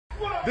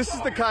This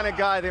is the kind of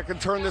guy that can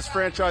turn this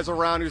franchise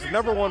around. He's the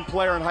 #1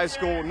 player in high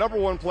school,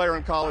 #1 player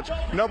in college,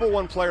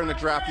 #1 player in the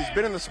draft. He's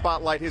been in the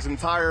spotlight his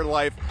entire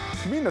life.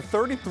 You mean the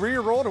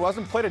 33-year-old who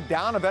hasn't played a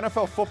down of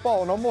NFL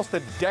football in almost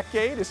a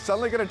decade is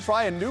suddenly going to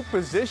try a new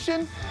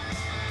position?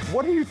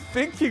 What are you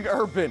thinking,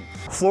 Urban?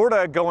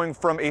 Florida going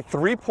from a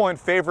 3-point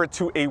favorite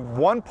to a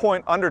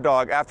 1-point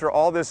underdog after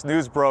all this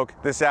news broke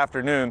this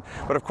afternoon.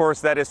 But of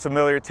course, that is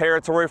familiar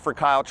territory for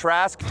Kyle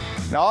Trask.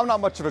 Now, I'm not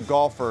much of a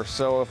golfer,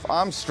 so if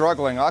I'm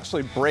struggling, I'll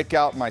actually break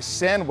out my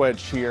sand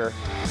wedge here,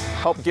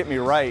 help get me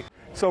right.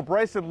 So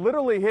Bryson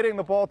literally hitting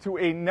the ball to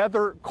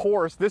another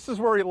course. This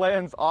is where he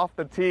lands off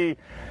the tee.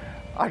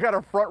 I got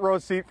a front row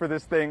seat for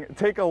this thing.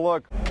 Take a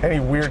look. Any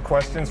weird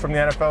questions from the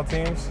NFL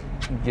teams?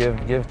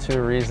 Give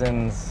 2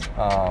 reasons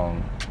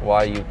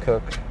why you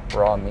cook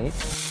raw meat.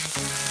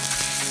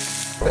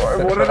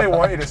 What do they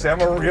want you to say?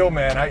 I'm a real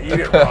man. I eat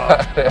it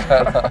raw.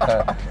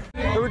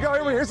 Here we go.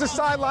 Here's the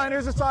sideline.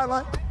 Here's the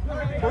sideline.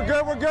 We're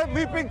good. We're good.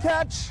 Leaping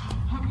catch.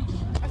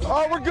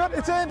 Oh, we're good.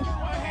 It's in.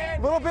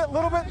 Little bit.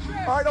 All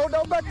right. Oh,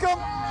 no, Beckham.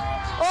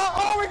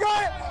 Oh, we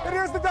got it. And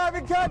here's the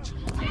diving catch.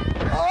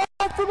 Oh,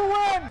 for the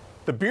win.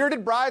 The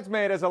bearded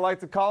bridesmaid, as I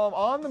like to call him,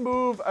 on the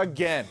move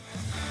again.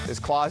 His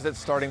closet's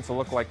starting to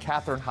look like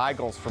Katherine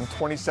Heigl's from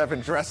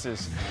 27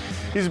 Dresses.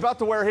 He's about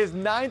to wear his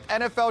 9th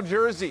NFL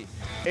jersey.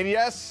 And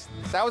yes,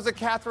 that was a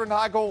Katherine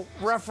Heigl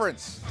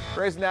reference.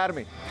 Grey's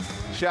Anatomy.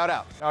 Shout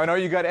out. Now, I know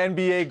you got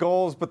NBA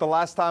goals, but the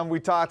last time we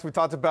talked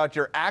about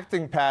your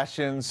acting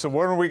passions. So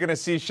when are we going to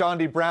see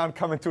Shondi Brown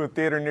coming to a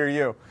theater near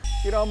you?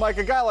 You know, Mike,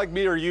 a guy like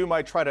me or you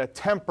might try to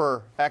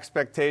temper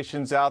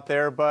expectations out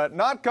there, but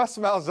not Gus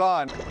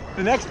Malzahn.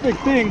 The next big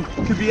thing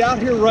could be out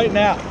here right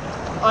now.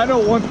 I know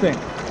one thing.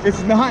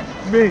 It's not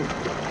me.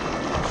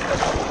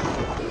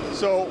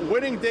 So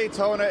winning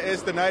Daytona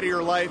is the night of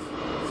your life.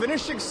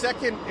 Finishing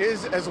second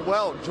is as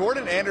well.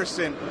 Jordan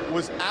Anderson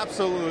was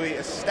absolutely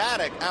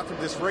ecstatic after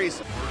this race.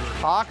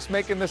 Hawks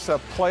making this a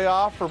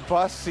playoff or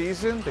bust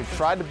season. They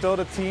tried to build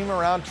a team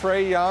around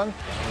Trae Young.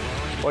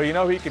 Well, you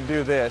know he can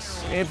do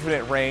this.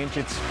 Infinite range.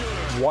 It's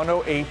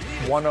 108,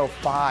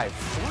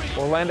 105.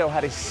 Orlando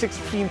had a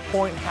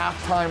 16-point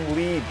halftime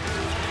lead.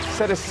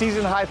 Set a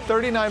season-high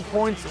 39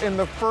 points in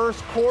the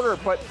first quarter,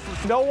 but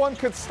no one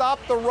could stop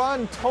the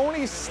run.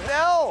 Tony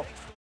Snell.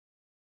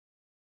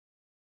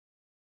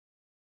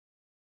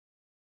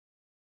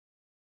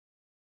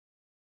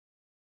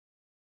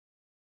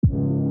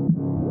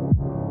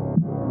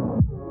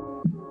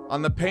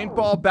 On the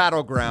paintball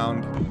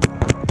battleground,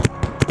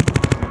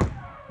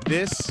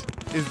 this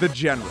is the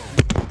General.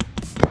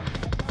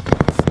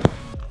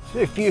 See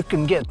if you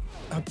can get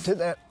up to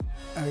that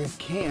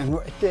can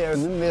right there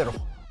in the middle.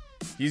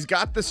 He's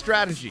got the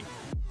strategy.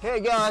 Hey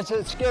guys,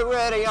 let's get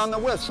ready on the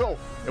whistle.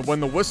 And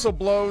when the whistle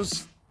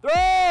blows,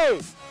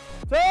 3,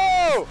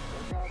 2.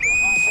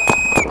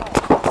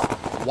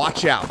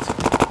 watch out.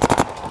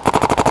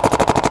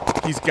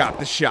 He's got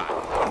the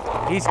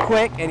shot. He's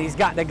quick and he's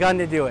got the gun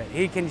to do it.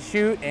 He can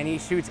shoot and he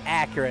shoots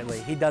accurately.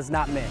 He does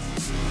not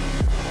miss.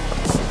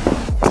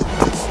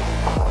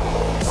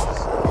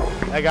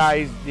 That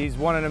guy, he's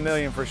 1 in a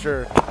million for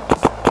sure.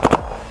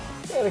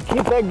 Gotta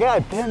keep that guy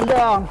pinned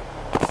down.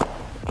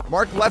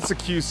 Mark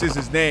Letsicuse is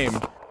his name.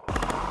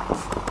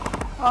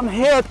 I'm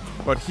hit.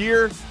 But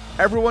here,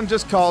 everyone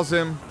just calls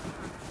him.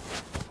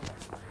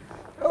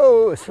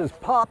 Oh, this is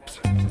Pops.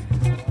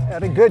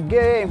 Had a good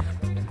game.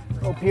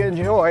 Hope you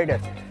enjoyed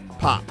it.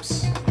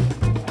 Pops.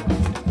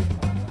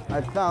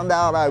 I found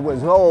out I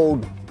was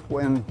old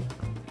when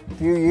a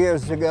few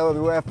years ago the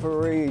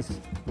referees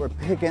were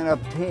picking up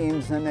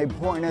teams and they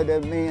pointed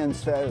at me and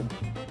said,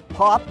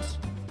 Pops,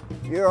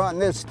 you're on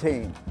this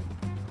team.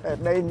 That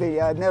made me,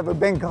 I'd never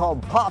been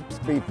called Pops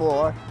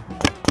before.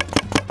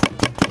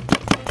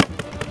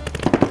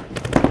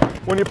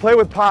 When you play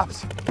with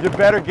Pops, you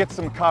better get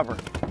some cover.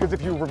 Because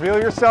if you reveal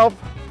yourself,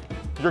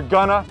 you're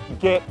gonna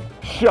get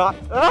shot.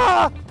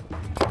 Ah!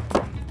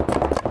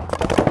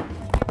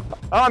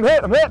 I'm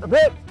hit.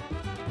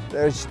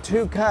 There's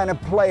 2 kind of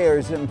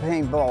players in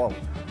paintball,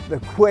 the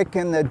quick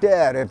and the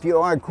dead. If you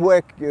aren't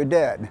quick, you're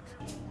dead.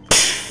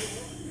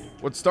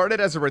 What started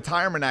as a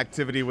retirement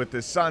activity with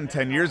his son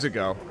 10 years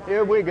ago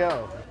Here we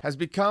go. has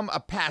become a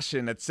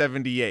passion at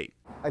 78.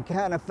 I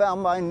kind of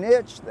found my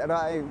niche that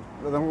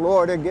the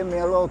Lord had given me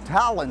a little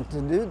talent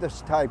to do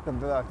this type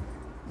of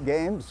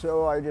game,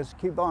 so I just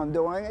keep on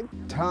doing it.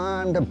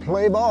 Time to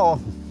play ball.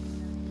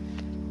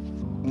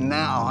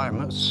 Now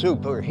I'm a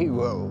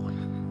superhero.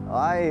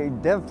 I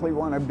definitely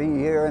want to be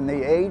here in the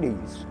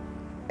 80s,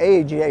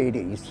 age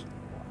 80s.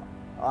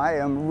 I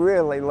am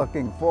really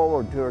looking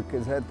forward to it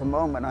because at the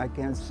moment I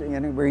can't see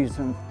any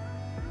reason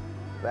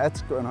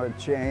that's going to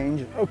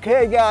change.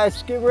 Okay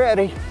guys, get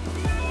ready.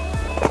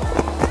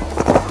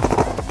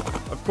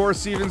 Of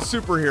course, even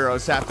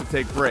superheroes have to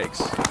take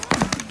breaks.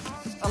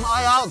 Am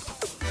I out?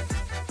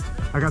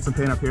 I got some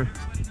paint up here.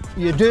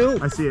 You do?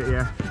 I see it,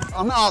 yeah.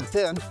 I'm out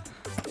then.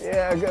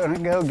 Yeah, I'm gonna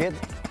go get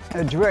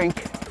a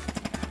drink.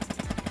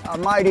 I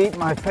might eat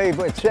my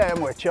favorite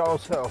sandwich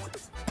also.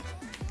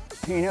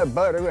 Peanut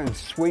butter and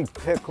sweet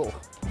pickle.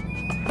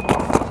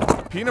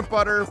 peanut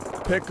butter,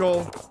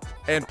 pickle,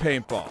 and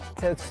paintball.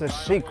 It's the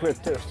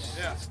secret to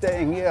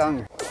staying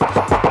young.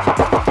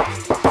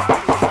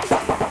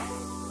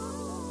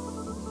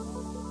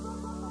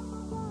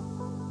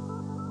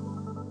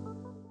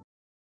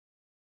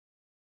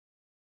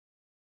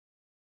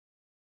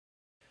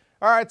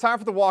 All right, time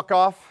for the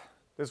walk-off.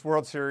 This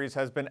World Series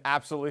has been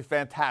absolutely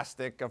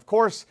fantastic. Of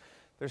course,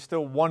 there's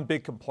still one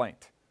big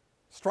complaint.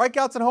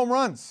 Strikeouts and home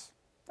runs.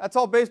 That's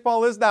all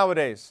baseball is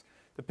nowadays.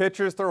 The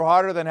pitchers throw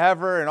harder than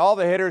ever, and all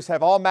the hitters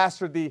have all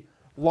mastered the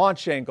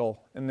launch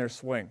angle in their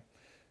swing.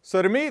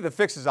 So to me, the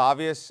fix is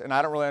obvious, and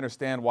I don't really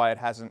understand why it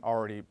hasn't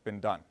already been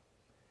done.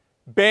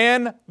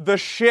 Ban the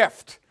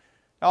shift.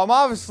 Now, I'm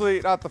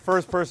obviously not the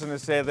first person to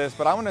say this,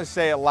 but I'm going to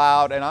say it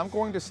loud, and I'm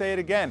going to say it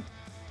again.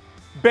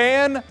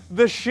 Ban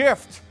the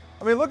shift.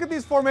 I mean, look at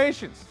these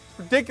formations. It's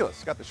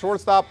ridiculous. You got the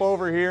shortstop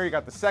over here. You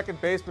got the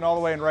second baseman all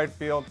the way in right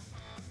field.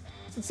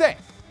 It's insane.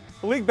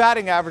 The league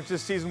batting average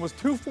this season was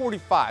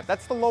 .245.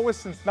 That's the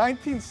lowest since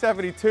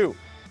 1972.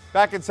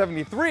 Back in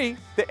 '73,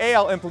 the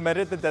AL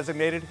implemented the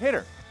designated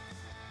hitter.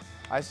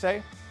 I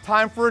say,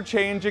 time for a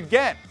change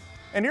again.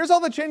 And here's all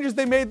the changes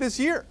they made this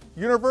year.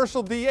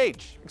 Universal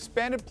DH,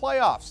 expanded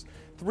playoffs,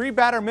 3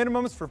 batter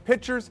minimums for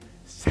pitchers,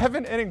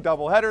 7-inning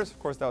doubleheaders. Of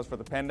course, that was for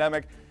the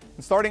pandemic.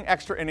 And starting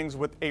extra innings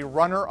with a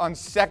runner on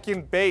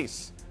second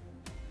base.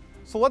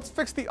 So let's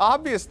fix the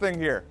obvious thing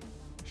here.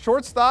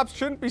 Shortstops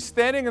shouldn't be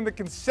standing in the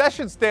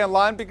concession stand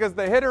line because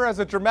the hitter has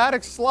a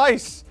dramatic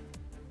slice.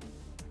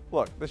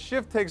 Look, the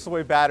shift takes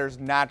away batters'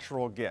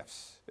 natural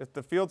gifts. If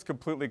the field's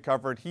completely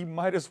covered, he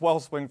might as well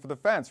swing for the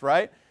fence,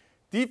 right?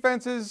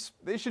 Defenses,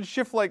 they should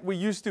shift like we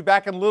used to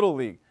back in Little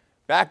League.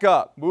 Back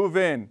up, move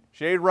in,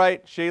 shade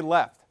right, shade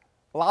left.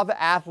 Allow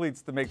the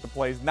athletes to make the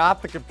plays,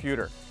 not the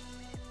computer.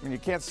 I mean, you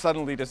can't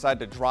suddenly decide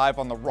to drive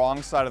on the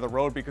wrong side of the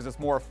road because it's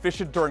more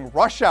efficient during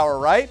rush hour,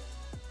 right?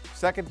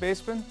 Second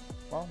baseman,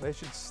 well, they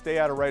should stay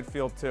out of right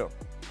field too.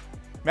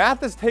 Math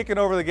has taken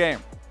over the game.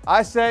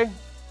 I say,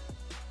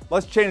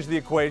 let's change the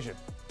equation.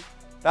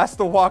 That's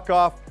the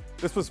walk-off.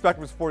 This was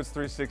Spectrum Sports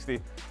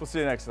 360. We'll see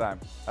you next time.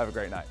 Have a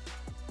great night.